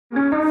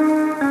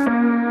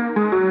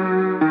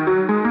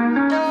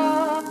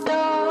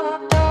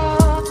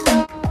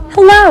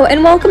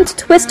and welcome to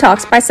Twist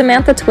Talks by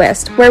Samantha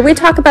Twist, where we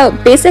talk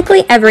about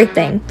basically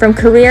everything from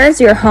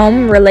careers, your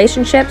home,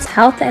 relationships,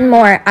 health, and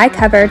more. I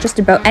cover just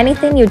about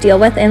anything you deal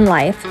with in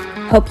life.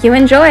 Hope you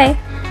enjoy.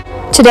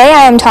 Today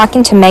I am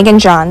talking to Megan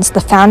Johns,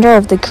 the founder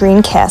of The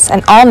Green Kiss,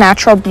 an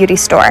all-natural beauty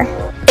store.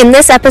 In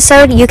this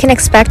episode, you can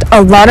expect a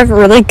lot of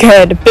really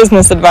good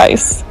business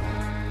advice.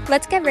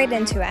 Let's get right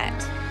into it.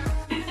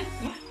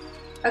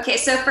 Okay,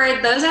 so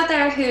for those out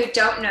there who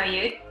don't know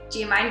you, do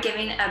you mind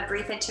giving a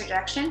brief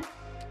introduction?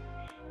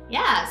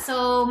 Yeah,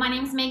 so my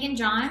name's Megan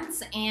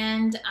Johns,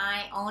 and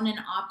I own and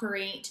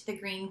operate The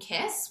Green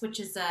Kiss, which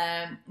is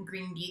a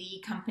green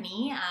beauty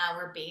company.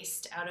 We're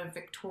based out of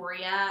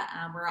Victoria.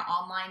 We're an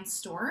online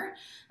store,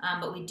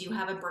 but we do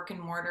have a brick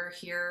and mortar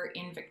here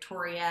in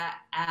Victoria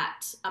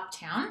at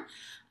Uptown.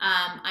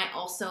 I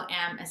also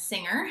am a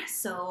singer,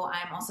 so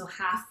I'm also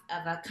half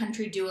of a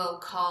country duo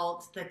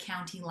called The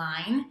County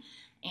Line.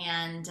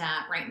 And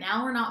right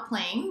now we're not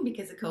playing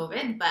because of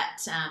COVID,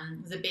 but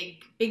it was a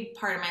big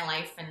part of my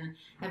life, and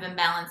I've been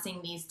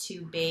balancing these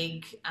two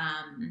big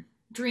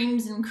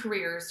dreams and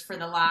careers for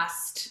the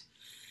last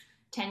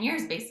 10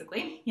 years,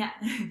 basically. Yeah.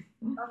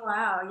 Oh,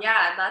 wow.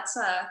 Yeah, that's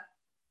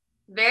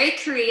very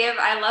creative.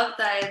 I love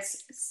that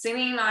it's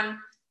singing on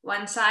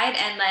one side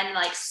and then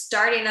like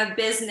starting a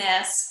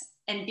business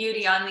and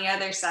beauty on the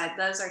other side.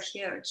 Those are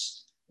huge.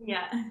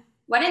 Yeah.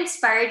 What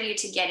inspired you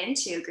to get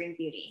into green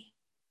beauty?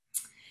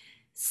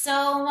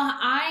 So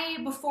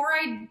before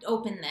I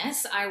opened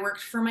this, I worked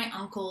for my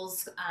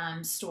uncle's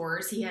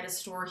stores. He had a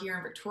store here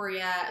in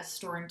Victoria, a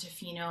store in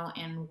Tofino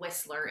and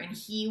Whistler, and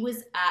he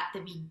was at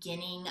the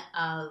beginning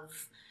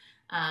of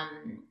I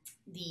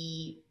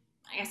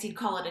guess you'd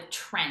call it a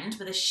trend,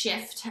 but a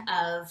shift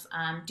of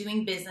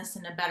doing business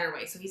in a better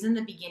way. So he's in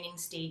the beginning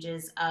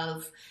stages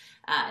of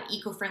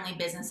eco-friendly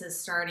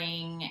businesses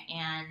starting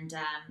and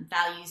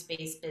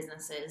values-based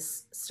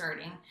businesses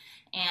starting.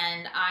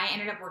 And I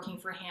ended up working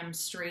for him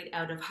straight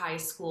out of high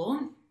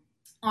school.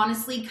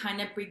 Honestly, kind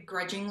of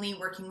begrudgingly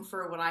working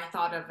for what I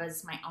thought of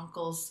as my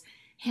uncle's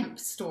hemp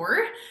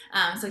store.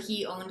 So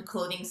he owned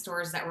clothing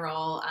stores that were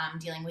all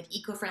dealing with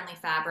eco-friendly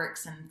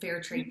fabrics and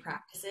fair trade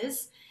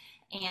practices.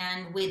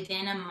 And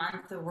within a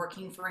month of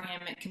working for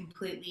him, it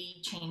completely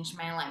changed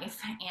my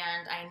life.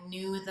 And I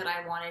knew that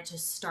I wanted to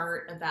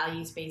start a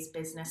values-based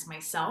business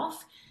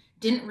myself.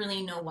 Didn't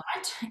really know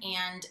what.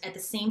 And at the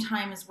same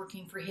time as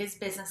working for his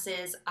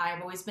businesses,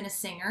 I've always been a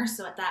singer.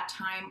 So at that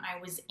time, I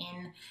was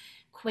in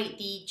quite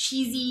the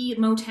cheesy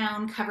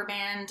Motown cover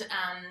band,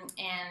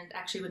 and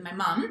actually with my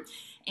mom.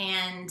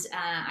 And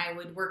I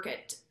would work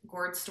at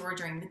Gord's store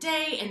during the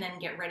day and then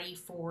get ready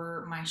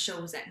for my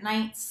shows at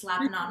night,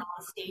 slapping on all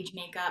the stage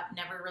makeup,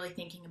 never really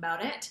thinking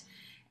about it.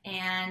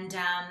 And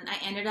I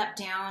ended up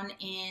down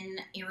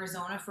in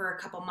Arizona for a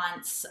couple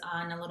months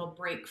on a little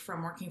break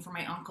from working for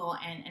my uncle,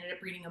 and ended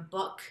up reading a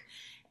book.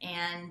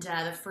 And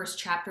the first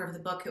chapter of the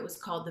book, it was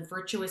called The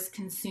Virtuous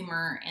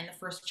Consumer. And the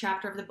first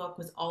chapter of the book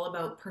was all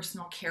about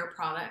personal care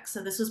products.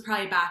 So this was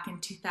probably back in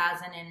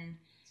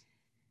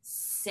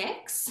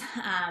 2006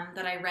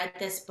 that I read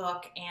this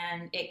book,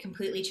 and it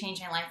completely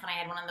changed my life. And I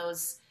had one of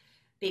those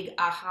big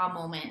aha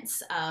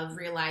moments of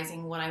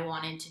realizing what I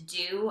wanted to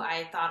do.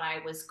 I thought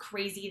I was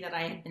crazy that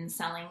I had been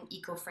selling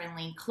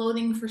eco-friendly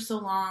clothing for so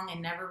long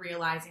and never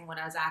realizing what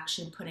I was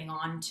actually putting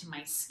on to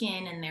my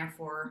skin, and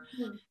therefore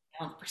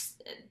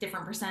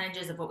different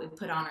percentages of what we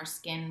put on our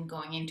skin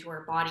going into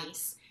our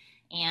bodies.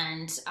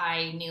 And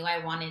I knew I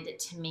wanted it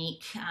to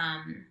make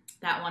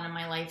that one of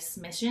my life's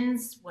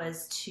missions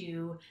was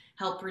to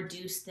help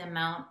reduce the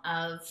amount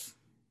of,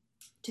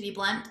 to be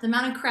blunt, the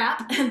amount of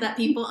crap that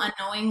people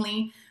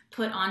unknowingly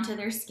put onto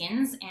their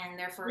skins and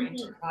therefore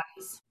into their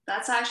bodies.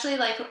 That's actually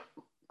like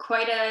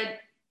quite a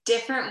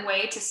different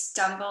way to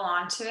stumble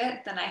onto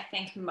it than I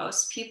think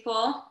most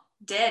people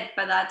did.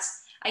 But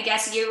I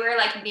guess you were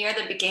like near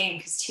the beginning,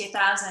 because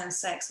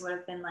 2006 would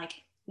have been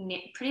like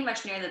pretty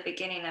much near the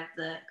beginning of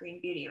the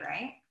green beauty,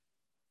 right?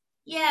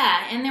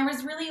 Yeah, and there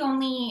was really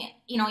only,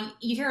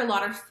 you hear a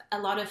lot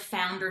of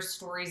founder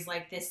stories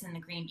like this in the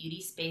green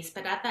beauty space,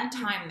 but at that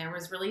time there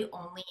was really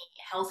only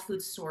health food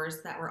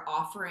stores that were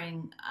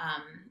offering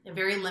a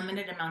very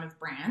limited amount of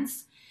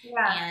brands.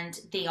 Yeah.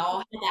 And they all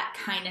had that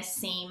kind of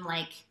same,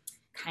 like,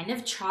 kind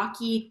of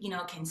chalky,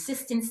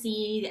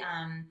 consistency.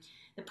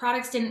 The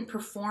products didn't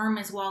perform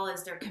as well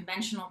as their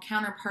conventional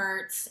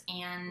counterparts,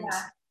 and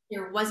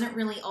there wasn't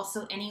really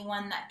also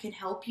anyone that could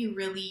help you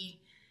really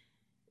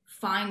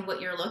find what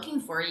you're looking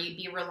for. You'd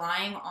be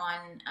relying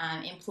on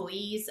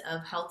employees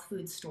of health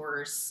food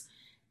stores.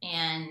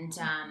 And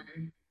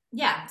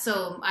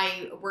so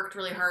I worked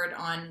really hard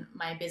on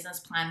my business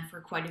plan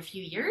for quite a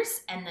few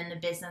years. And then the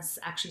business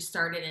actually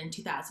started in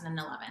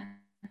 2011.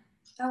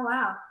 Oh,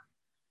 wow.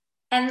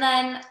 And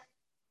then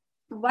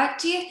what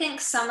do you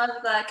think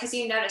because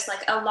you notice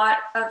like a lot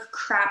of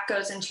crap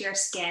goes into your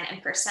skin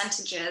and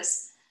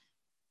percentages.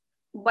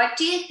 What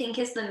do you think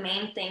is the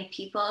main thing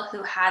people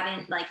who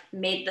haven't like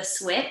made the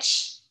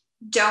switch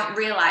don't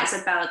realize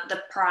about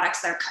the products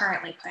they're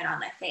currently putting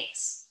on their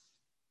face?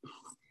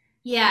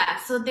 Yeah,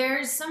 so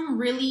there's some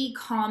really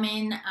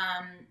common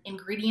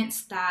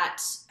ingredients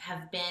that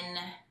have been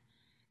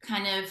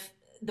kind of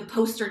the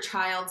poster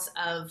childs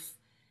of,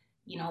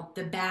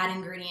 the bad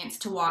ingredients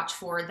to watch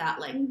for that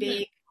like Mhm.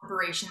 big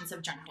corporations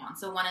have jumped on.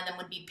 So one of them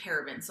would be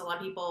parabens. So a lot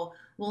of people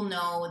will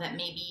know that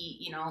maybe,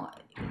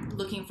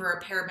 looking for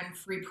a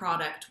paraben-free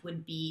product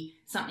would be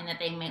something that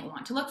they might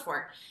want to look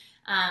for.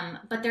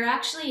 But there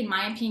actually, in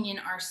my opinion,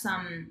 are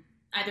some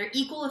either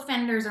equal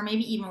offenders or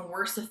maybe even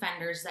worse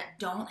offenders that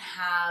don't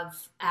have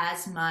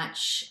as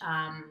much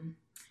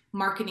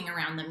marketing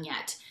around them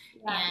yet.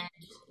 Yeah. And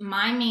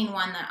my main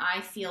one that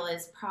I feel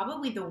is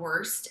probably the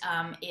worst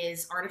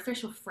is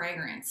artificial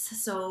fragrance.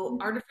 So,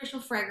 artificial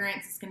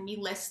fragrance is going to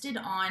be listed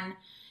on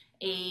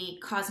a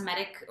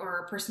cosmetic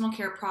or personal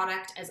care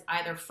product as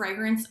either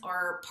fragrance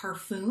or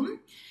parfum.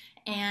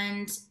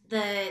 And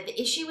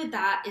the issue with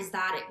that is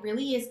that it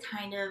really is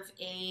kind of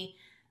a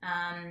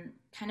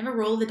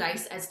roll of the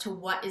dice as to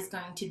what is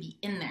going to be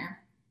in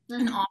there.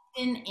 And Mhm.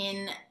 often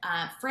in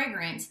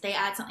fragrance, they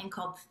add something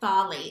called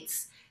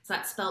phthalates. So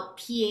that's spelled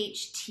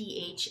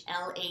Phthlates.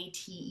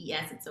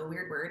 It's a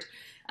weird word.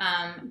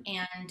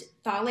 And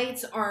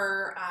phthalates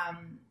are,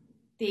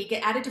 they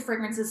get added to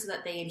fragrances so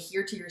that they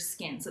adhere to your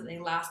skin, so they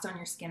last on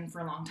your skin for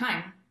a long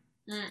time.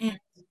 Mhm. And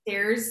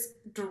there's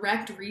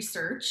direct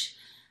research,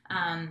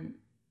 um,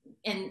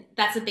 and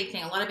that's a big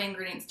thing. A lot of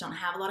ingredients don't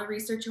have a lot of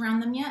research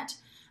around them yet,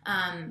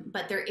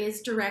 but there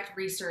is direct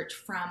research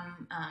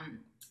from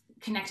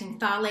connecting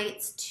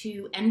phthalates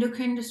to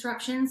endocrine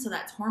disruption, so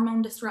that's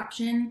hormone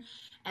disruption,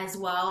 as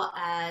well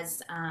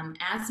as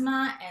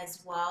asthma,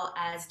 as well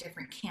as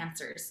different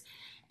cancers.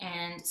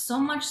 And so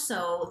much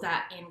so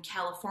that in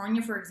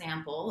California, for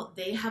example,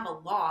 they have a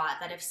law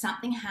that if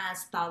something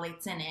has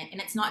phthalates in it, and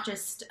it's not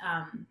just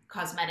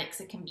cosmetics,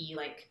 it can be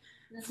like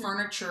Mhm.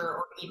 furniture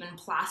or even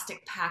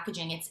plastic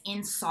packaging, it's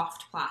in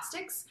soft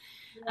plastics,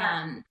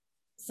 Yeah. um,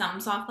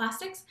 some soft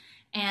plastics.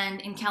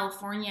 And in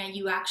California,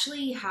 you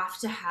actually have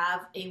to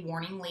have a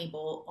warning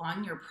label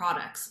on your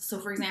products. So,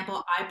 for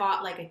example, I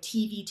bought like a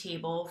TV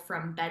table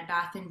from Bed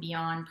Bath and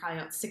Beyond probably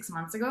about 6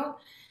 months ago,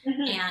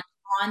 Mhm. and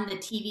on the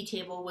TV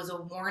table was a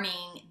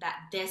warning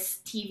that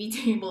this TV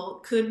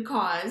table could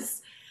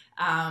cause.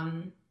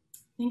 I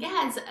think it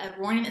has a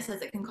warning that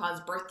says it can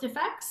cause birth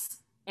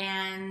defects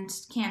and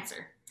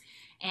cancer,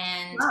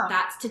 and Wow.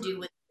 that's to do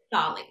with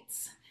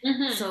phthalates.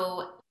 Mhm.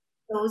 So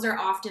those are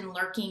often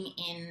lurking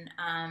in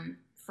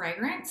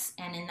fragrance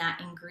and in that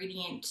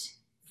ingredient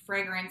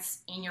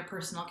fragrance in your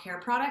personal care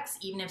products.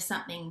 Even if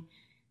something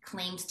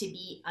claims to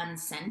be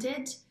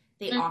unscented,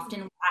 they Mhm.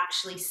 often will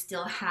actually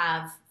still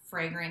have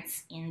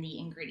fragrance in the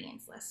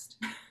ingredients list.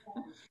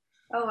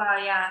 Oh wow,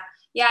 yeah.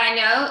 Yeah, I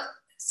know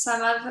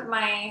some of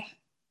my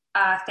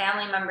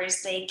family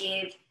members, they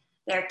gave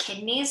their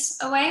kidneys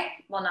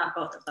away. Well, not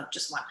both of them,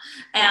 just one.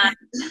 Yeah.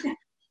 And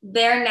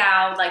they're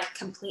now like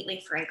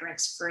completely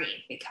fragrance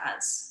free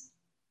because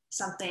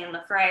something in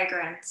the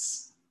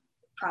fragrance,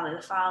 probably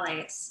the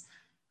phthalates,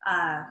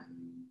 uh,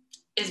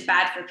 is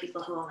bad for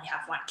people who only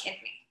have one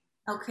kidney.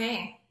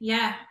 Okay.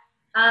 Yeah.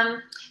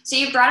 Um, so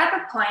you brought up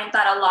a point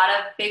that a lot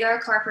of bigger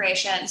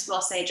corporations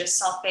will say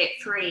just sulfate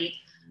free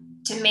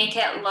to make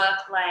it look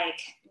like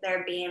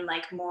they're being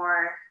like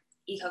more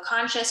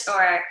eco-conscious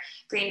or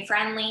green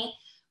friendly.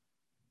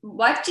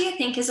 What do you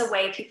think is a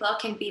way people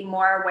can be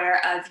more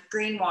aware of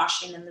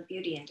greenwashing in the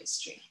beauty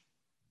industry?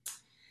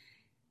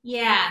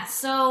 Yeah,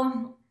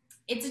 so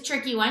it's a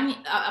tricky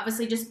one.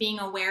 Obviously, just being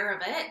aware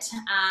of it.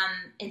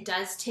 It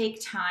does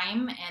take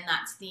time, and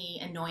that's the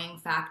annoying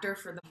factor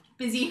for the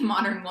busy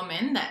modern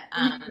woman that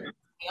Mhm.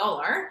 we all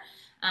are.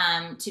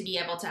 To be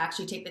able to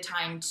actually take the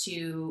time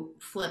to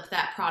flip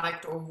that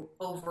product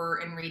over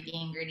and read the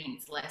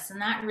ingredients list.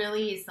 And that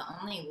really is the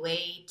only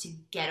way to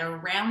get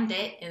around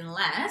it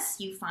unless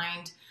you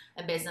find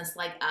a business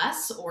like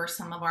us or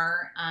some of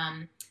our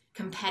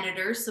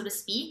competitors, so to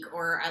speak,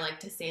 or I like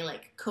to say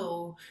like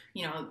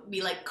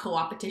we like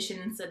co-opetition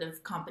instead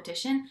of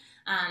competition.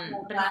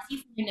 But unless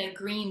you find a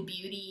green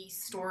beauty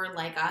store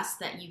like us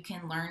that you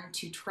can learn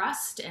to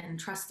trust and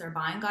trust their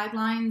buying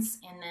guidelines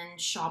and then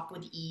shop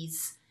with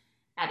ease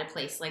at a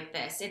place like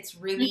this, it's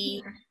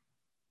really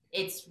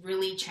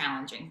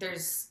challenging.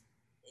 There's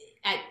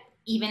at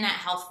even at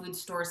health food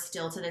stores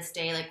still to this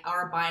day, like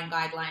our buying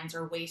guidelines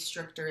are way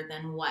stricter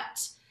than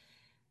what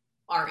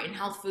are in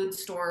health food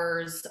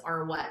stores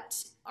or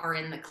what are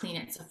in the Clean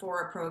It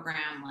Sephora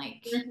program.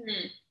 Like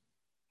Mhm.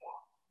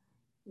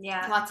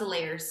 Yeah, lots of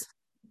layers.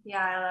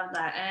 yeah, I love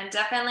that. And it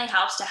definitely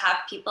helps to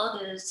have people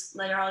whose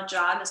literal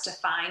job is to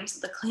find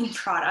the clean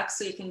products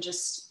so you can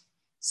just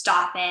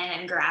stop in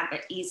and grab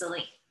it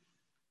easily.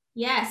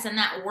 Yes, and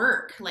that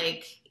work, and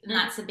Mhm.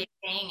 that's the big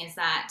thing is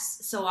that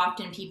so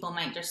often people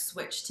might just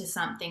switch to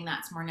something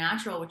that's more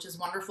natural, which is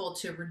wonderful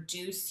to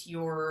reduce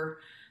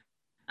your,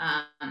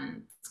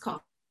 it's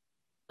called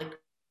like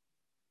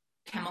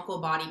chemical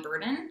body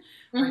burden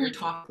or your Mhm.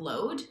 toxic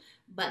load.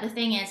 But the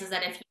thing is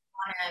that if you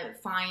want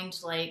to find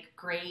like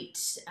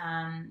great,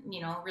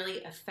 really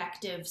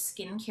effective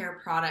skincare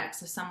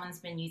products. If someone's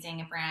been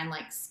using a brand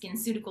like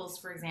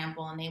SkinCeuticals, for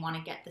example, and they want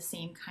to get the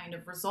same kind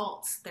of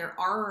results, there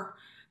are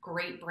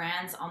great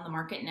brands on the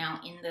market now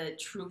in the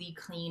truly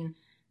clean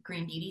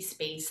green beauty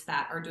space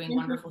that are doing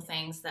wonderful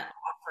things that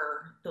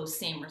offer those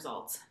same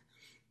results.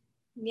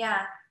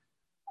 Yeah.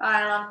 Oh,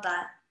 I love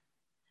that.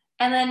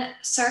 And then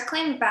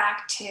circling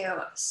back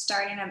to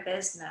starting a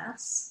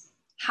business,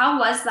 how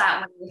was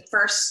that when you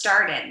first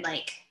started?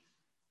 Like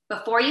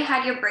before you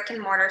had your brick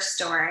and mortar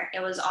store,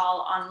 it was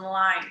all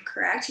online,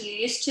 correct? You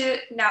used to,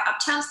 now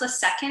Uptown's the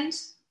second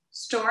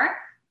store.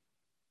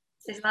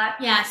 Is that?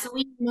 Yeah, so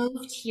we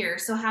moved here.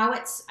 So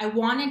I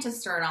wanted to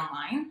start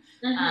online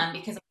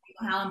because I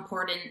knew how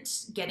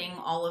important getting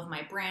all of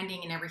my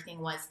branding and everything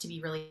was to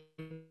be really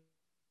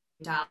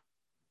dialed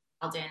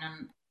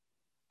in.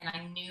 And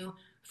I knew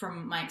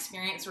from my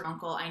experience with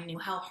Uncle, I knew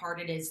how hard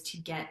it is to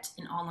get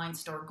an online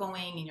store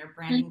going and your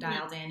branding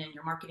dialed in and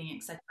your marketing,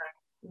 etc.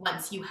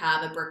 Once you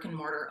have a brick and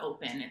mortar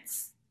open,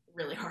 it's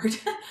really hard.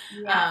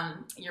 Yeah.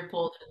 You're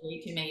pulled in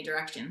way too many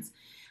directions.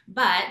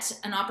 But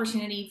an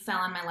opportunity fell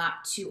on my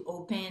lap to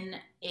open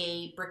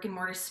a brick and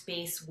mortar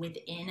space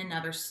within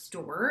another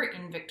store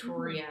in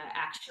Victoria,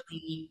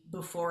 actually,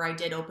 before I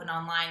did open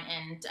online.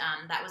 And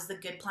that was the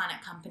Good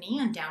Planet Company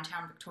in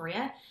downtown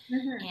Victoria.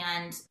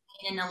 And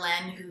Ian and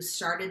Ellen, who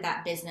started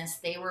that business,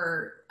 they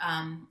were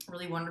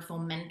really wonderful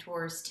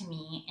mentors to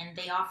me. And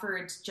they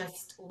offered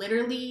just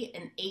literally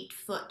an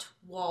 8-foot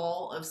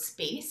wall of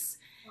space.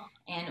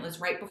 And it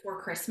was right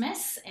before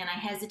Christmas, and I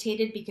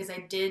hesitated because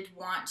I did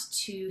want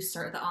to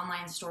start the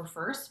online store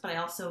first, but I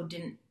also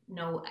didn't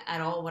know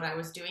at all what I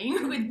was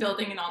doing with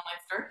building an online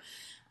store.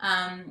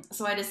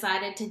 So I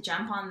decided to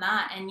jump on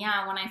that. And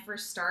yeah, when I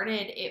first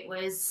started,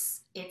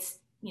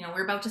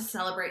 we're about to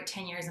celebrate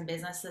 10 years in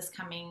business this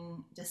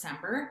coming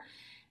December,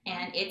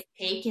 and it's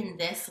taken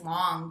this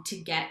long to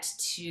get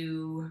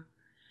to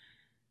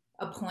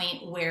a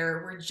point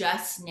where we're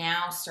just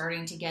now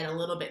starting to get a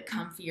little bit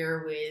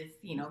comfier with,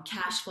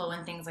 cash flow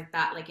and things like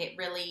that. Like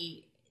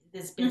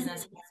this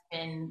business has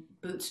been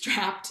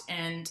bootstrapped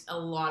and a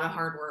lot of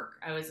hard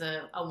work. I was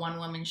a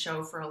one-woman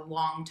show for a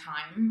long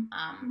time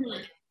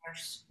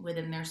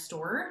within their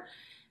store.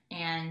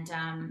 And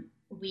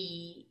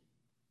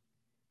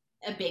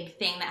a big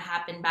thing that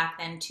happened back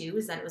then too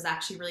is that it was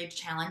actually really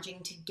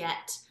challenging to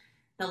get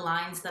the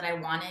lines that I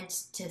wanted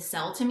to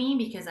sell to me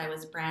because I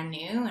was brand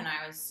new and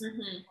I was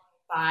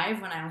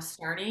 5 when I was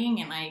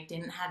starting and I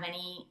didn't have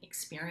any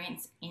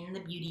experience in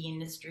the beauty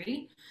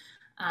industry.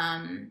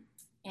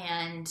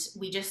 And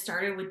we just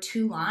started with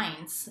 2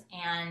 lines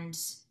and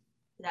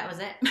that was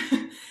it.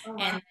 Oh, wow.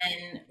 And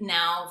then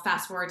now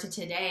fast forward to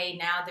today,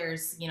 now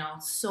there's,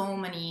 so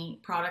many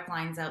product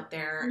lines out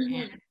there and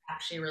it's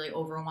actually really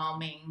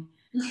overwhelming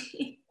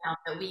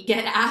that we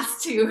get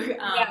asked to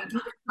do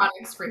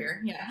products for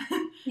here. Yeah.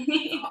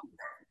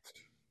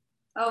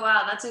 Oh,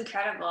 wow. That's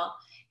incredible.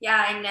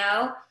 Yeah, I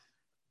know.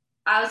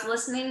 I was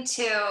listening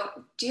to,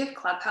 do you have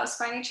Clubhouse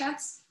by any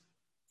chance?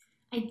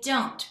 I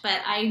don't, but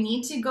I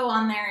need to go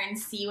on there and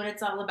see what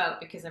it's all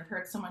about because I've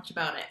heard so much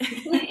about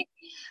it.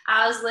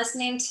 I was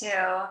listening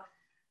to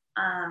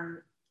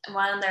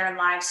one of their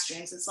live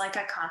streams. It's like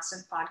a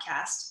constant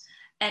podcast.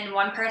 And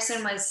one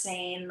person was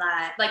saying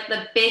that like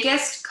the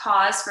biggest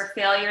cause for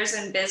failures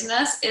in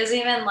business isn't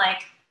even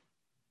like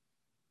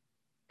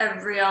a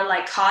real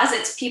like cause.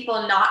 It's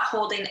people not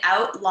holding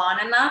out long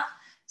enough.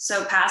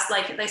 So past,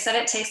 like they said,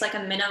 it takes like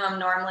a minimum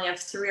normally of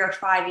 3 or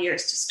 5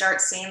 years to start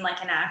seeing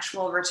like an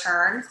actual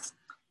return.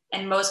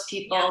 And most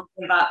people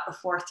give up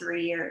before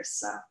 3 years.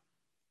 So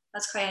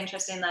that's quite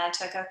interesting that it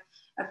took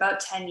about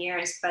 10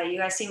 years, but you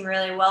guys seem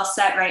really well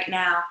set right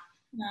now.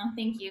 No,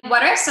 thank you.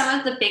 What are some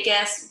of the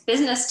biggest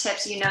business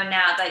tips you know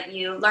now that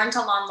you learned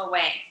along the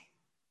way?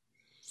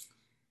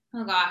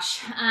 Oh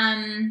gosh.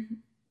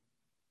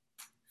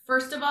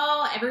 First of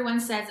all, everyone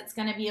says it's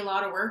going to be a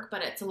lot of work,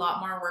 but it's a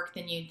lot more work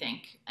than you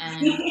think.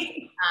 And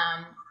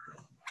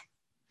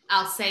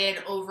I'll say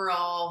an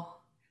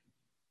overall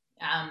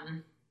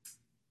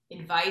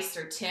advice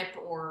or tip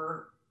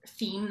or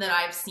theme that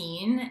I've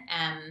seen,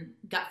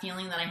 gut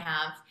feeling that I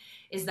have,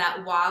 is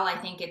that while I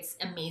think it's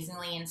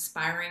amazingly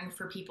inspiring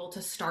for people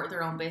to start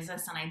their own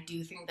business, and I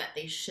do think that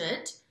they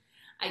should,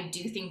 I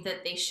do think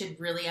that they should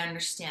really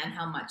understand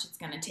how much it's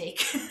going to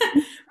take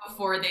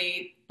before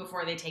they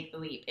take the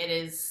leap. It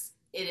is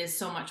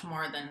so much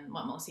more than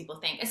what most people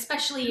think,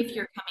 especially if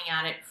you're coming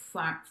at it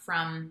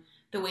from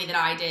the way that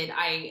I did.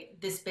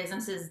 This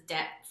business is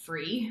debt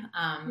free,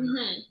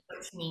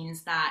 which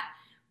means that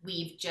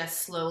we've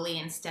just slowly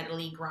and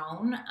steadily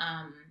grown.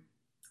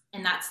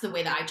 And that's the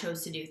way that I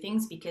chose to do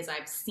things because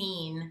I've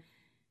seen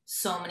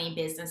so many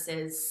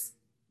businesses,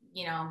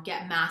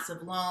 get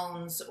massive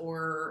loans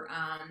or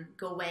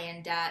go away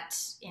in debt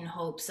in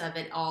hopes of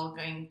it all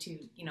going to,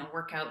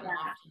 work out. Yeah.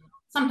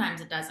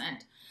 Sometimes it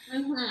doesn't.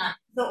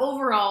 So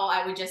overall,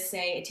 I would just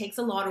say it takes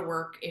a lot of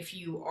work if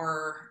you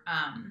are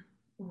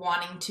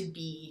wanting to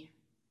be,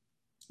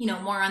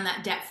 more on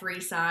that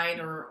debt-free side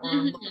or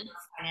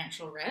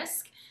financial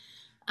risk.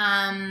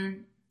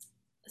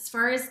 As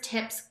far as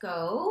tips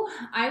go,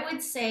 I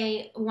would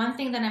say one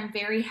thing that I'm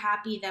very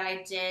happy that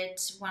I did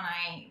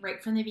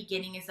right from the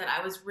beginning, is that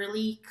I was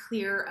really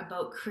clear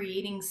about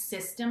creating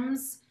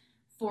systems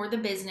for the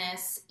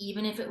business,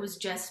 even if it was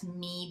just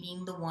me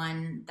being the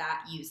one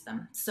that used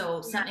them.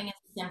 So something as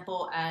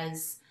simple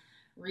as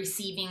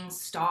receiving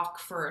stock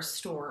for a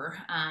store,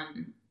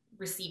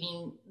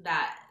 receiving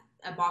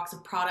a box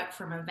of product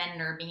from a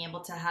vendor, being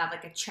able to have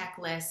like a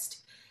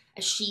checklist,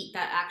 a sheet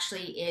that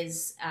actually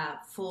is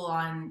full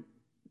on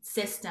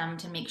system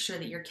to make sure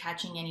that you're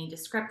catching any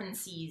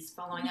discrepancies,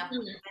 following up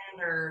with the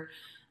vendor.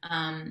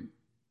 And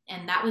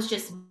that was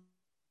just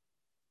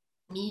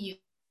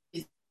me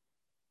using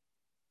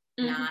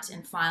that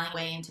and filing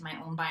away into my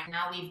own buying.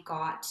 Now we've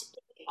got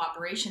an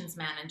operations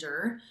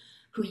manager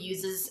who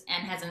uses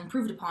and has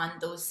improved upon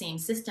those same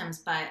systems,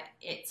 but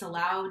it's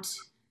allowed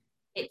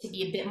it to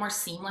be a bit more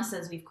seamless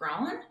as we've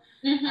grown.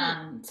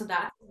 So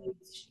that's a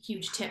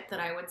huge tip that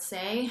I would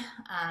say.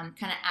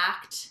 Kind of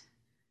act.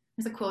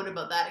 There's a quote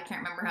about that. I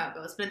can't remember how it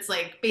goes, but it's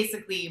like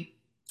basically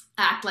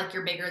act like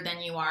you're bigger than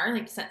you are.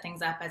 Like set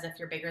things up as if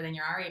you're bigger than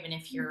you are, even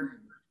if you're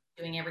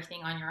doing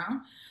everything on your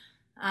own.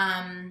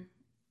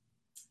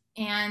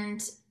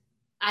 And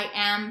I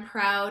am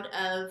proud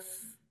of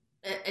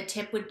a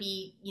tip would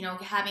be,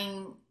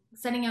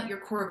 setting out your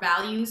core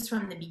values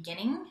from the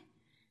beginning,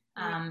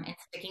 and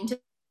sticking to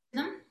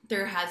them.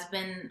 There has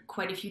been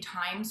quite a few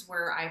times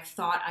where I've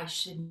thought I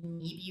should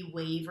maybe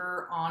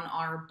waver on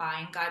our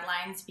buying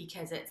guidelines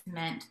because it's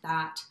meant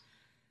that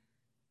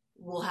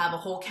we'll have a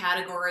whole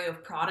category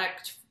of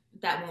product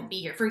that won't be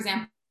here. For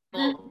example,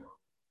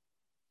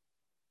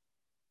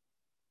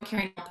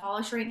 carrying nail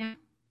polish right now,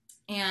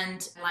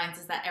 and lines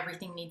is that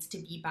everything needs to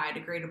be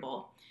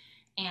biodegradable,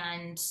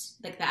 and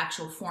like the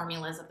actual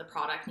formulas of the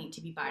product need to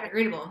be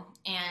biodegradable.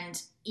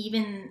 And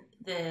even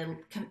the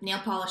nail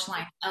polish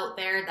line out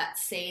there that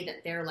say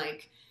that they're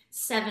like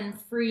 7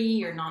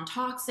 free or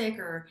non-toxic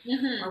or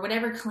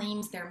whatever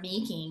claims they're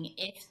making,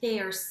 if they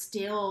are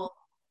still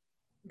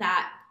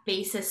that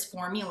basis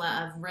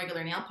formula of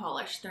regular nail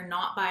polish, they're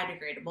not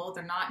biodegradable,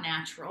 they're not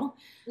natural.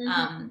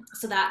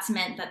 So that's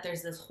meant that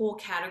there's this whole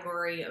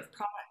category of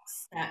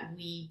products that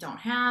we don't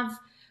have.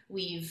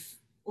 We've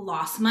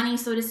lost money,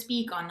 so to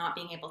speak, on not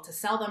being able to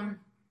sell them.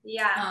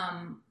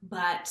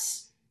 But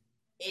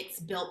it's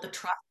built the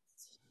trust.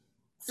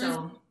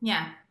 So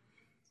yeah.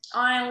 Oh,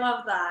 I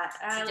love that.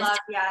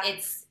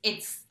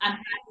 It's I'm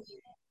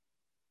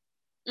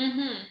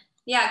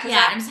happy.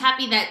 I'm just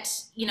happy that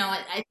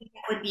I think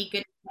that would be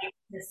good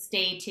to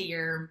stick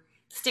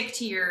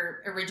to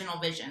your original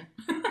vision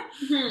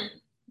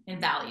and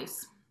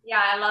values.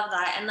 Yeah, I love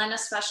that. And then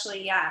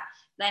especially,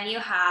 then you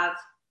have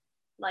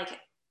like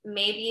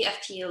maybe a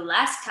few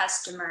less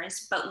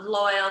customers, but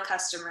loyal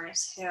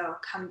customers who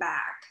come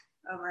back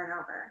over and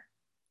over.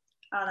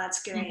 Oh,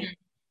 that's great.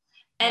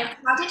 And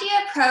how did you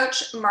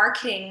approach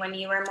marketing when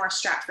you were more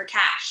strapped for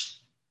cash?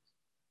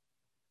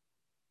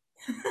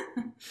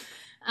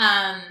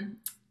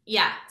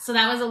 So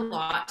that was a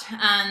lot.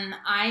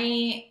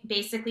 I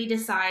basically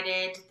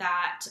decided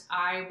that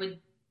I would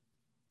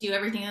do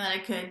everything that I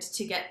could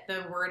to get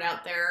the word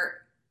out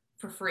there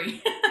for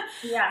free.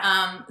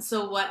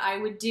 So what I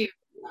would do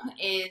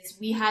is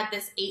we had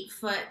this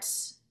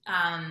 8-foot,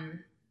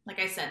 like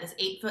I said, this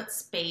 8-foot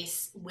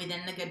space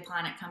within the Good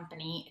Planet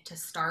company to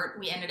start.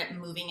 We ended up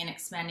moving and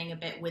expanding a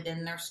bit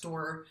within their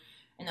store.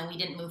 And then we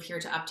didn't move here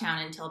to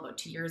Uptown until about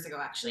 2 years ago,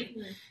 actually.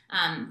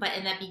 But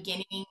in the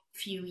beginning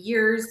few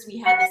years, we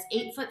had this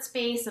 8-foot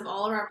space of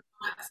all of our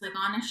products like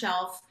on a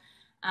shelf.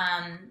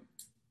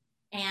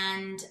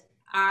 And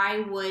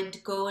I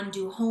would go and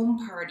do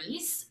home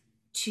parties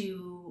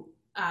to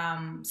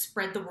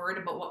spread the word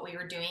about what we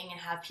were doing and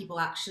have people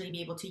actually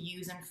be able to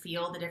use and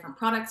feel the different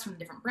products from the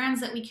different brands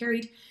that we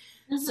carried.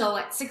 So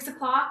at 6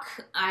 o'clock,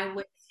 I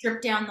would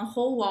strip down the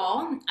whole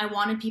wall. I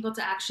wanted people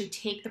to actually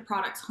take the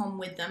products home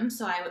with them.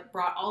 So I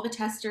brought all the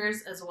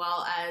testers as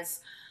well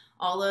as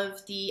all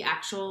of the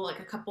actual, like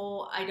a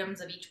couple items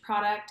of each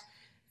product,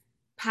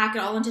 pack it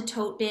all into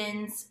tote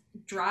bins,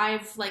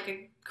 drive like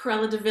a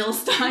Cruella de Vil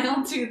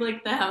style to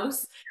like the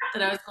house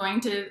that I was going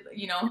to,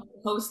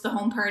 host the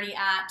home party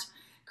at,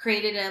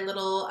 created a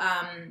little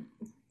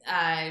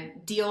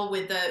deal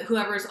with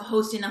whoever's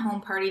hosting the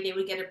home party. They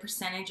would get a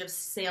percentage of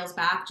sales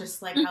back,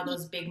 just like how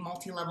those big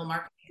multi-level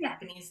marketing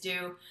companies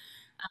do.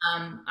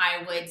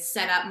 I would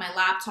set up my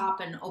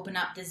laptop and open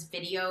up this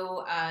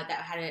video that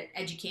had an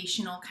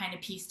educational kind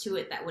of piece to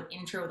it that would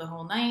intro the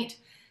whole night,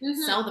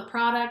 sell the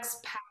products,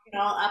 pack it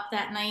all up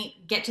that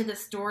night, get to the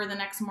store the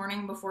next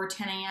morning before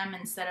 10 a.m.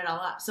 and set it all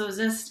up. So it was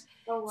just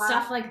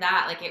stuff like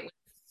that. Like it was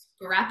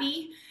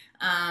scrappy,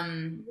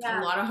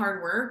 a lot of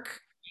hard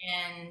work,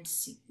 and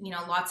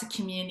lots of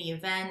community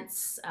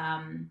events.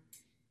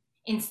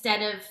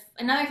 Instead of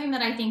another thing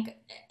that I think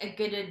a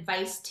good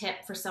advice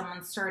tip for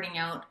someone starting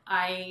out,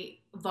 I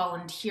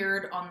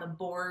volunteered on the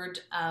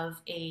board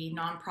of a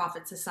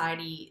nonprofit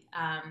society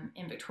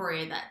in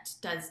Victoria that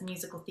does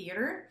musical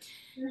theater.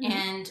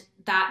 And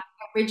that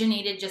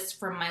originated just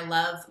from my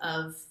love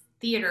of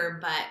theater,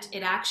 but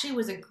it actually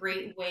was a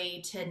great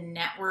way to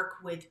network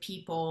with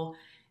people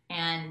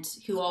and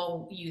who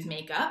all use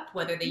makeup,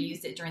 whether they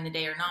used it during the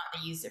day or not,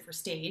 they used it for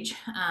stage.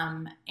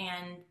 And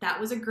that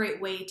was a great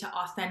way to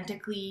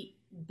authentically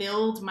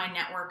build my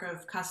network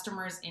of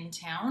customers in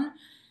town,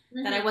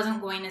 that I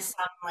wasn't going to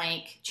some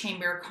like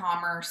Chamber of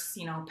Commerce,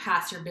 you know,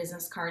 pass your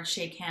business card,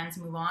 shake hands,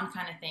 move on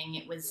kind of thing.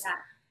 It was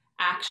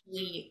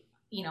actually,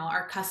 you know,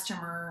 our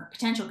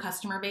potential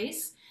customer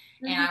base.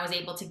 And I was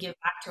able to give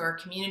back to our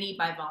community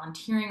by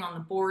volunteering on the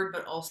board,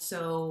 but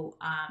also,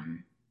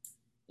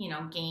 you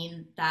know,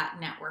 gain that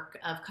network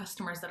of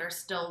customers that are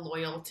still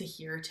loyal to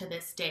here to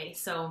this day.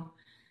 So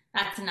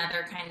that's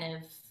another kind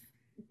of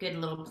good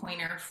little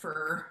pointer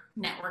for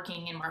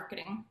networking and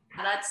marketing.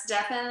 That's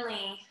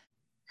definitely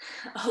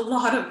a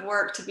lot of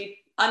work to be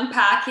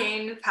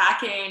unpacking,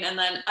 packing, and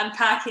then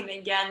unpacking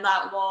again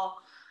that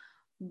wall.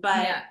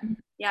 But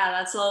yeah,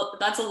 that's a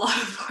lot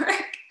of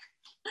work.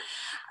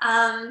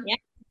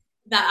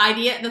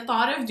 The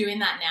thought of doing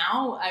that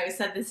now, I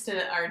said this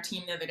to our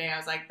team the other day, I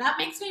was like, that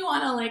makes me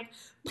want to like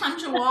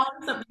punch a wall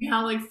or something,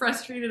 how like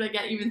frustrated I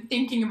get even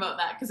thinking about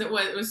that, because it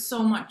was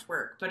so much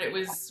work, but it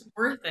was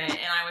worth it. And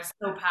I was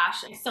so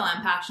passionate. I still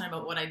am passionate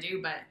about what I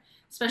do, but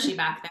especially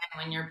back then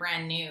when you're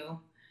brand new,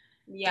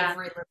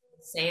 every little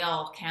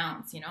sale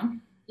counts, you know?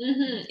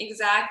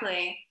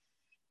 Exactly.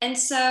 And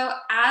so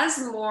as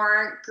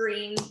more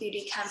green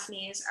beauty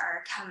companies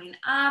are coming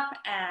up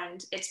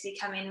and it's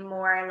becoming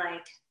more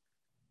like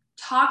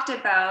talked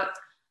about,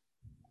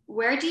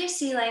 where do you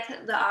see like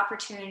the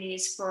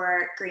opportunities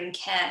for Green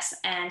Kiss,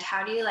 and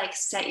how do you like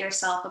set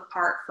yourself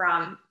apart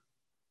from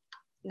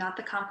not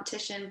the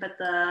competition, but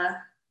the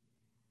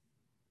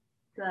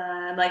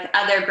like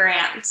other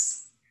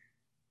brands?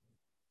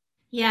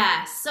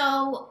 Yeah,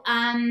 so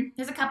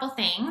there's a couple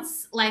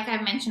things. Like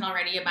I've mentioned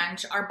already a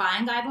bunch, our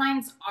buying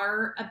guidelines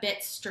are a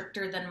bit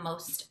stricter than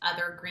most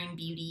other green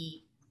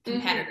beauty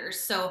competitors.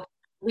 So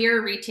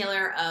we're a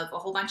retailer of a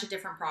whole bunch of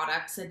different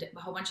products, a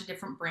whole bunch of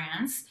different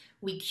brands.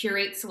 We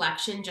curate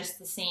selection just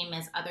the same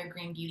as other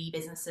green beauty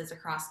businesses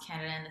across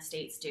Canada and the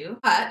States do.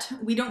 But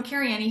we don't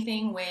carry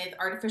anything with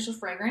artificial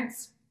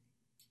fragrance,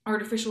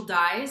 artificial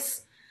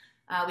dyes.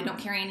 We don't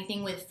carry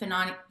anything with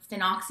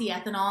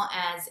phenoxyethanol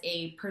as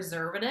a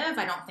preservative.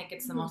 I don't think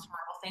it's the most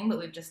horrible thing, but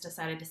we've just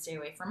decided to stay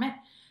away from it.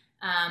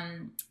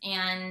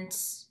 And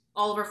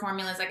all of our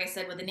formulas, like I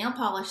said, with the nail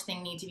polish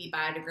thing, need to be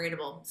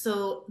biodegradable.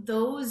 So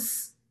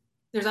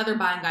there's other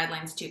buying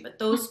guidelines too, but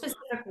those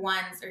specific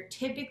ones are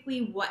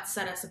typically what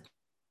set us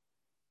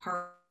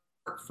apart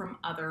from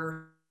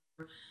other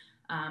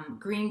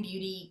green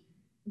beauty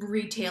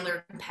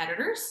retailer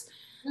competitors.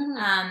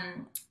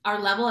 Our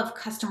level of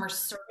customer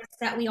service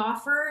that we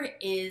offer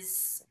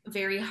is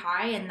very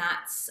high, and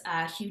that's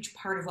a huge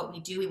part of what we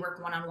do. We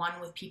work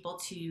one-on-one with people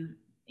to,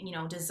 you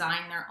know,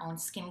 design their own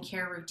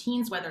skincare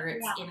routines, whether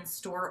it's in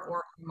store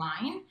or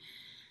online.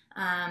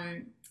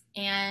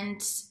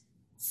 And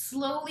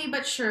slowly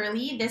but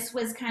surely, this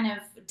was kind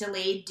of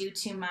delayed due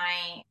to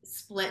my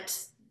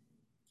split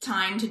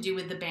time to do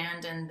with the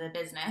band and the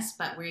business,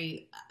 but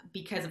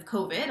because of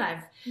COVID,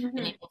 I've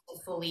been able to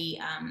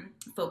fully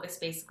focus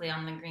basically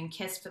on the Green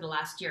Kiss for the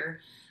last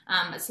year.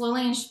 But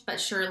slowly but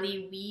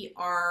surely, we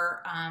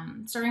are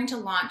starting to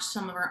launch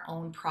some of our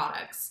own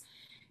products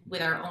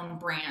with our own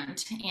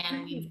brand,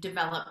 and we've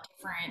developed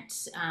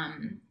different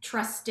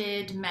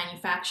trusted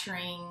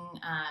manufacturing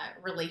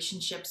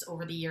relationships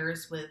over the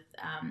years with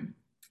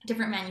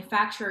different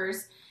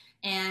manufacturers.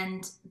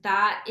 And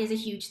that is a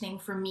huge thing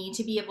for me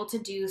to be able to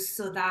do,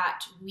 so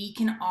that we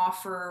can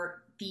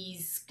offer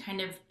these kind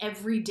of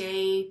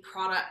everyday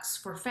products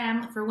for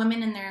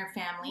women and their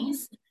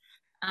families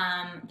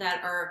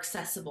that are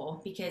accessible.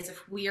 Because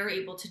if we are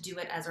able to do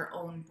it as our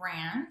own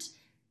brand,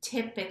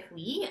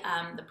 typically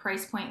the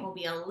price point will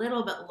be a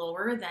little bit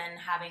lower than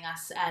having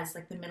us as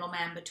like the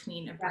middleman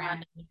between a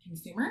brand and a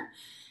consumer.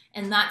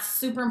 And that's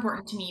super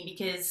important to me,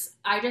 because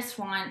I just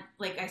want,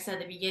 like I said at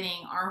the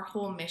beginning, our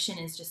whole mission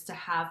is just to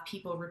have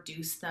people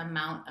reduce the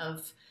amount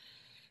of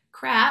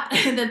crap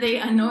that they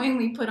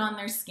unknowingly put on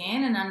their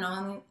skin,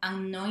 and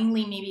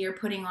unknowingly maybe are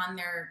putting on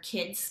their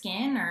kid's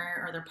skin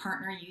or their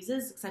partner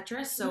uses,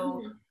 etc.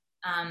 So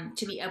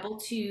to be able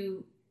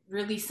to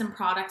release some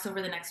products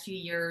over the next few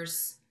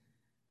years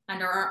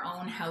under our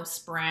own house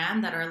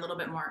brand that are a little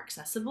bit more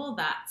accessible,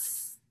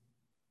 that's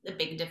a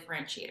big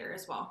differentiator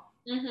as well.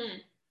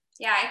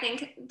 Yeah, I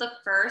think the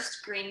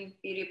first green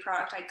beauty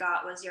product I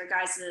got was your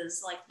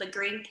guys's, like the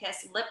Green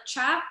Kiss lip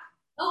chap.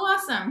 Oh,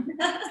 awesome.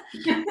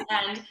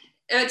 And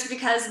it's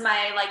because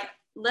my like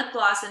lip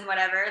gloss and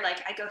whatever,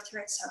 like I go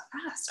through it so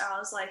fast. I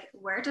was like,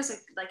 where does it,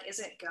 like, is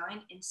it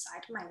going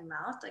inside my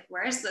mouth? Like,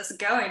 where is this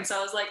going? So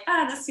I was like,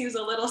 this seems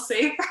a little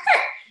safer.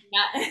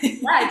 Yeah,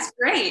 it's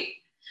great.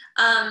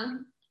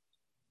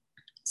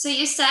 So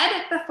you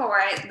said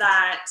before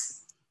that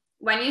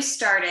when you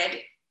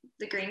started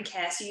the Green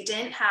Kiss, you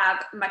didn't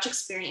have much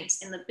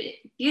experience in the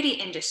beauty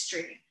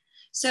industry.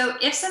 So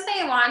if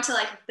somebody wanted to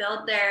like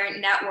build their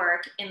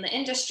network in the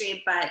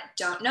industry but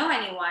don't know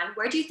anyone,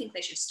 where do you think they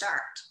should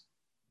start?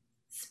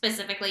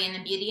 Specifically in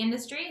the beauty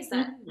industry, is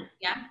that Mhm.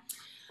 yeah?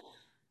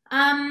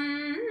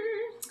 Um,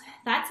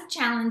 that's a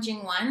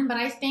challenging one, but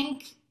I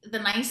think the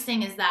nice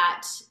thing is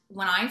that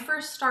when I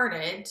first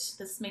started, this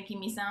is making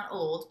me sound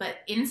old,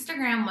 but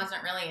Instagram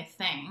wasn't really a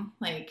thing.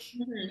 Like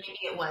Mhm. maybe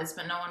it was,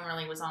 but no one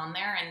really was on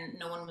there and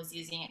no one was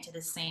using it to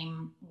the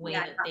same way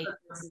Yeah, that not they the are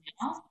business.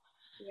 now.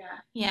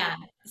 Yeah. Yeah.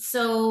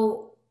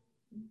 So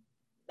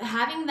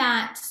having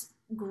that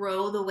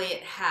grow the way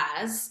it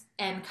has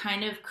and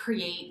kind of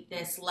create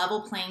this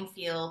level playing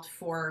field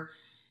for,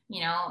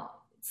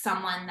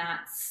 someone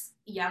that's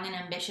young and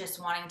ambitious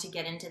wanting to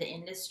get into the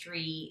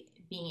industry,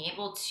 being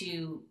able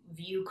to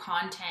view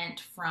content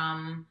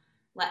from,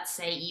 let's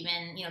say,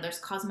 even, there's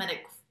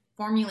cosmetic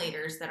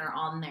formulators that are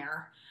on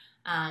there.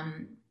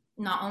 Um,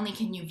 Not only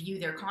can you view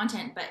their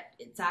content, but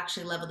it's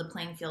actually leveled the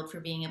playing field for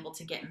being able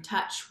to get in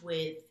touch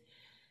with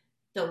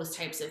those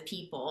types of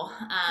people.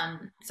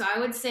 So I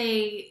would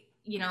say,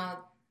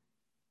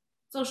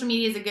 social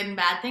media is a good and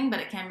bad thing, but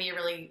it can be a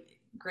really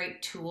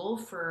great tool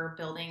for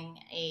building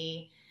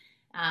a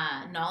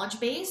knowledge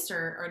base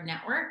or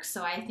network.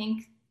 So I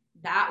think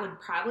that would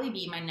probably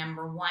be my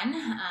number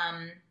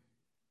one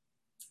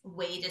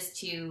way just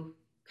to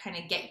kind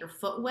of get your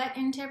foot wet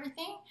into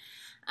everything.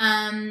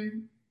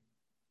 Um,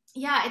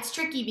 yeah, it's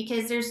tricky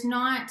because there's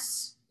not,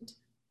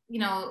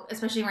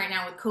 especially right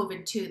now with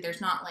COVID too,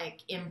 there's not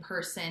like in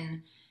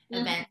person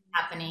Mhm. events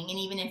happening. And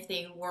even if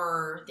they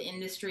were, the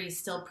industry is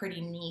still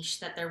pretty niche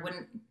that there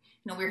wouldn't,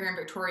 we're here in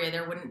Victoria,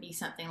 there wouldn't be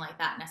something like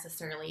that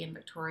necessarily in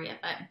Victoria.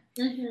 But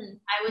Mhm.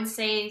 I would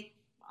say,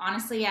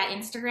 honestly, yeah,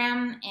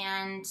 Instagram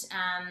and,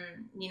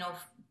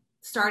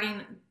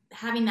 starting,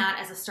 having that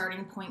as a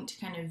starting point to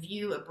kind of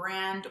view a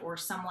brand or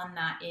someone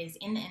that is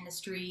in the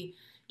industry,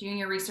 doing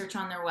your research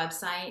on their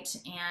website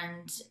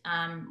and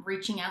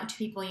reaching out to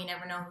people. You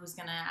never know who's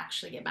going to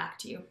actually get back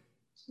to you.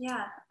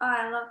 Yeah. Oh,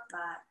 I love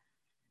that.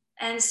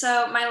 And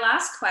so my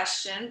last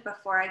question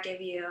before I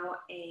give you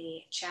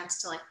a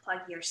chance to like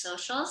plug your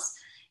socials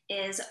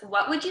is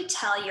what would you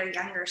tell your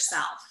younger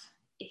self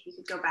if you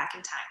could go back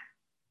in time?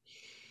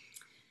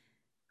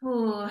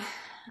 Ooh,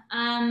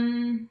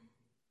 um,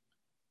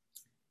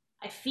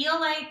 I feel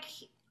like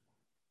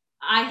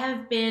I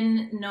have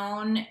been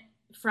known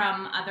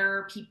from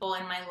other people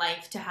in my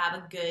life to have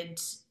a good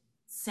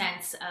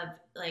sense of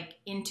like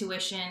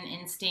intuition,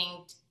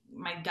 instinct,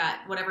 my gut,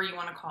 whatever you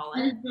want to call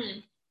it. Mm-hmm.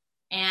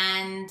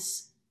 And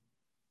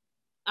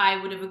I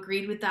would have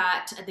agreed with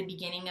that at the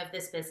beginning of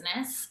this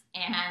business.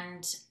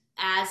 And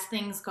as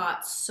things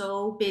got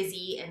so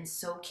busy and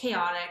so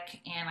chaotic,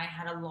 and I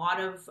had a lot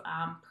of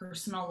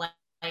personal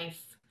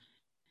life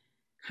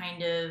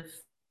kind of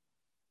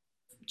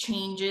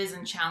changes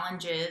and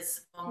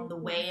challenges along the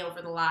Mm-hmm. way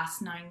over the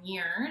last 9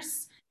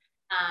 years,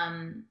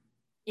 um,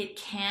 it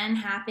can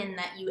happen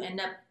that you end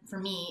up, for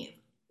me,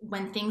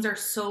 when things are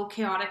so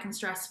chaotic and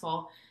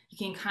stressful, you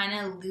can kind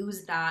of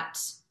lose that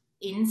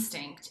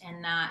instinct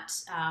and that,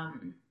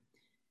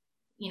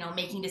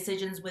 making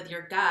decisions with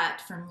your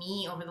gut. For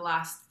me, over the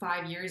last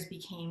 5 years,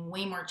 became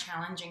way more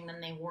challenging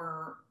than they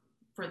were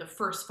for the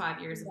first 5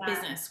 years of Yeah.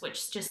 business,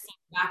 which just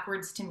seemed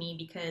backwards to me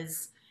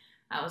because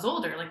I was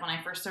older. Like when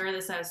I first started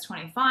this, I was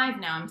 25.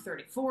 Now I'm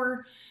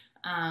 34.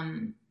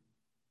 Um,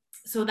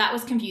 so that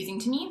was confusing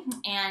to me.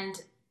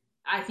 And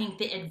I think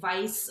the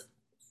advice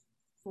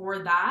for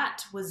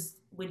that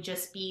would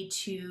just be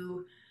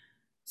to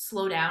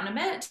slow down a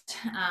bit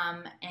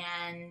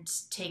and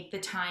take the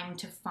time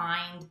to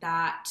find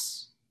that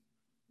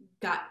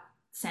gut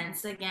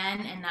sense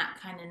again and that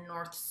kind of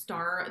North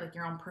Star, like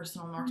your own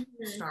personal North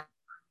Mm-hmm. Star,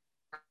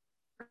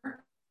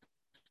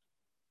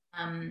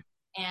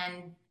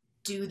 and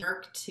do the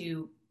work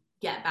to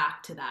get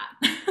back to that.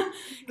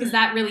 Because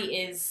that really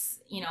is,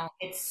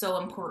 it's so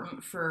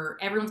important for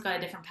everyone's got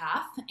a different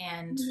path,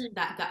 and Mm-hmm.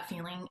 that gut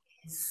feeling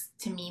is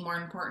to me more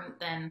important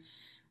than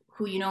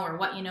who you know or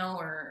what you know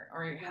or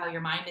how Yeah.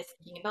 your mind is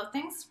thinking about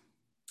things.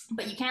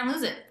 But you can't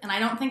lose it. And I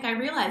don't think I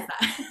realized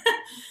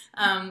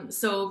that.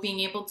 So being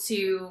able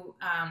to,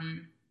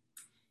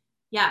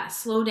 yeah,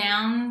 slow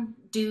down,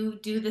 do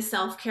the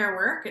self-care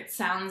work. It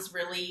sounds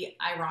really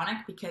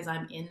ironic because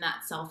I'm in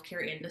that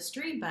self-care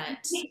industry, but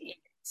it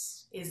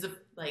is the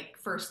like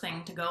first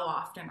thing to go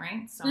often,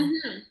 right? So,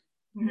 Mm-hmm.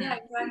 Yeah, mhm.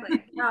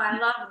 exactly. No, I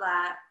love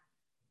that.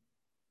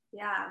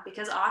 Yeah,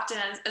 because often,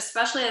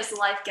 especially as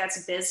life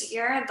gets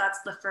busier, that's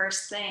the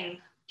first thing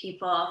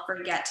people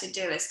forget to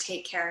do is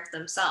take care of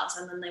themselves,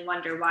 and then they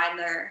wonder why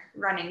they're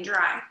running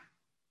dry.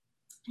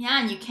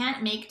 Yeah, and you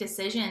can't make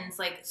decisions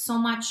like so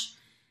much.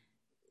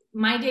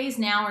 My days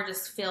now are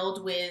just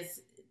filled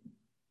with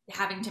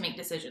having to make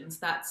decisions.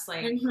 That's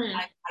like Mm-hmm.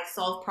 I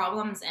solve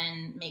problems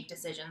and make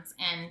decisions,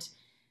 and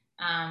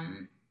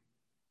um,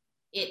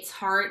 it's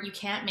hard. You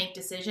can't make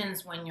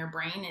decisions when your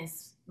brain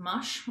is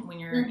mush, when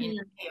you're in Mm-hmm.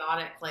 a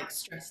chaotic, like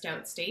stressed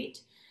out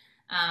state.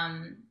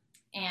 Um,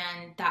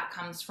 and that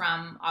comes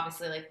from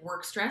obviously like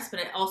work stress, but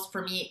it also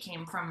for me it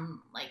came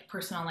from like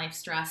personal life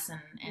stress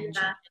and changes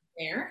Yeah.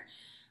 there.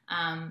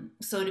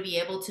 So to be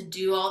able to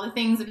do all the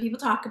things that people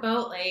talk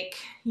about, like,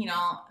 you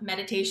know,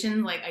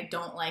 meditation, like I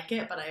don't like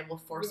it, but I will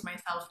force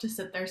myself to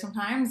sit there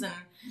sometimes,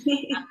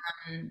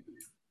 and,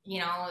 you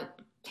know,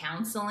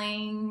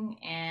 counseling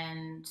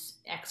and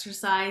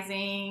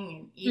exercising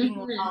and eating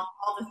well,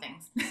 all the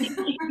things.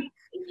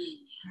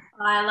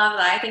 I love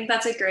that. I think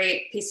that's a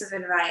great piece of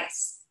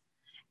advice.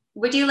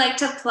 Would you like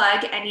to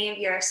plug any of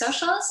your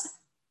socials?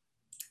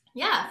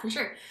 Yeah, for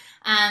sure.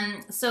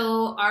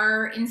 So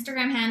our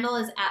Instagram handle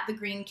is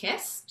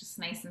 @thegreenkiss, just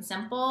nice and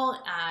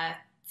simple.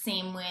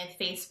 Same with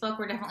Facebook.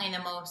 We're definitely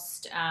the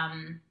most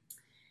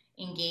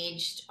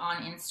engaged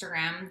on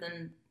Instagram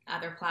than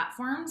other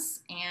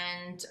platforms.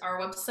 And our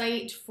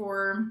website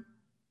for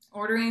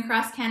ordering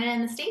across Canada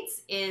and the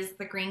States is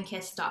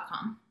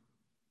thegreenkiss.com.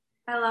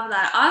 I love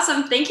that.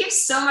 Awesome. Thank you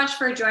so much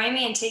for joining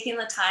me and taking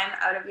the time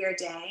out of your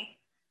day.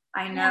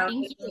 I know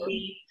it can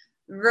be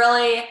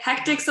really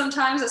hectic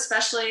sometimes,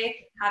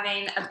 especially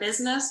having a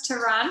business to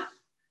run.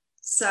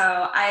 So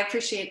I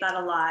appreciate that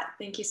a lot.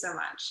 Thank you so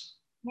much.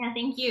 Yeah,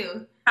 thank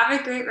you. Have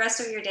a great rest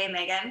of your day,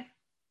 Megan.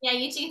 Yeah,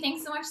 you too.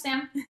 Thanks so much,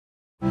 Sam.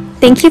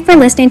 Thank you for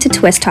listening to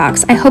Twist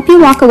Talks. I hope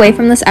you walk away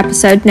from this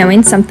episode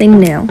knowing something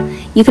new.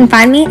 You can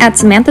find me at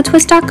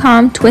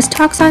SamanthaTwist.com, Twist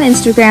Talks on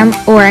Instagram,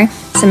 or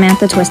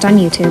Samantha Twist on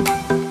YouTube.